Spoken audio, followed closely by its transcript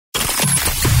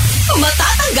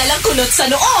Tanggal ang kunot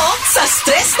sa noo sa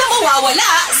stress na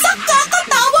mawawala sa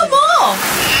kakatawa mo.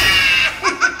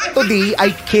 Today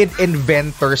ay Kid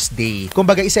Inventors Day.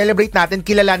 Kumbaga, i-celebrate natin,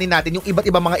 kilalanin natin yung iba't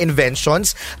ibang mga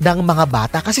inventions ng mga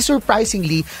bata. Kasi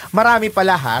surprisingly, marami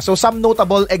pala ha. So, some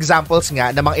notable examples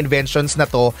nga ng mga inventions na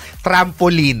to,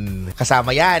 trampoline.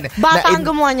 Kasama yan. Bata ang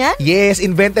gumawa niyan? Yes,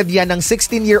 invented yan ng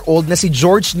 16-year-old na si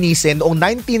George Nissen noong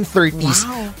 1930s.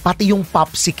 Wow. Pati yung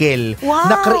popsicle.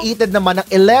 Wow. Na created naman ng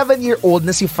 11-year-old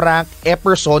na si Frank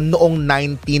Epperson noong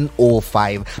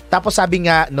 1905. Tapos sabi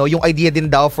nga, no, yung idea din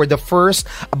daw for the first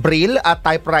Braille at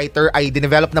typewriter ay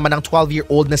dinevelop naman ng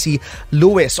 12-year-old na si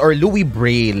Louis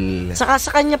Braille. Saka sa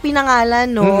kanya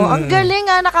pinangalan, no? Ang galing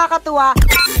nga, nakakatuwa.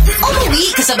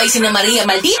 Umuwi kasabay sina Maria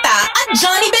Maldita at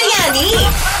Johnny Beliani.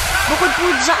 Bukod po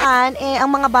dyan,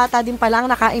 ang mga bata din pala ang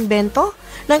nakaimbento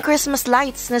ng Christmas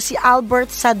lights na si Albert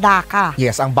Sadaka.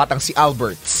 Yes, ang batang si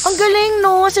Alberts. Ang galing,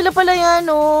 no? Sila pala yan,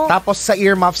 no? Tapos sa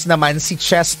earmuffs naman, si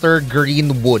Chester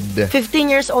Greenwood.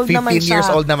 15 years old naman 15 siya. years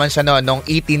old naman siya noong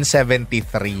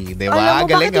 1873. Diba? Alam mo,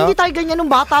 galing, bakit hindi tayo ganyan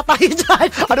nung bata tayo dyan?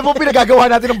 Ano po pinagagawa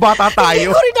natin ng bata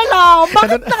tayo? Hindi ko rin alam.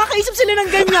 Bakit nakakaisip sila ng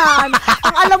ganyan?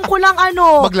 Ang alam ko lang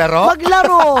Maglaro?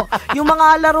 Yung mga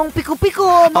larong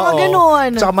piko-piko, mga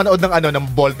ganon. Tsaka manood ng ng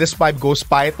Boldest 5 Ghost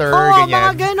Fighter, Oo, ganyan.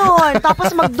 mga ganon.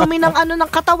 Tapos magdumi ng ng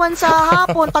katawan sa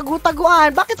hapon, tagu-taguan.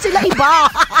 Bakit sila iba?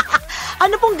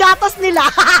 Ano pong gatas nila?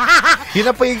 Yun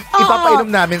na po yung ipapainom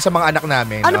namin sa mga anak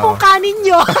namin. Ano pong kanin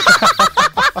nyo?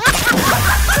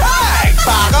 Tag!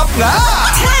 Pack up na!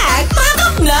 Tag, pack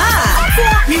up na!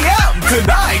 4 p.m. to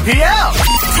 9 p.m.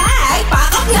 Tag,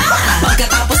 pack up na!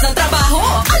 Pagkatapos ng trabaho,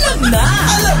 alam na!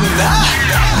 Alam na!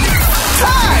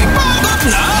 Tag! Pack up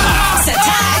na! Sa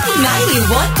Tag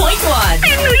 91.1.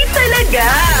 Pinoy talaga!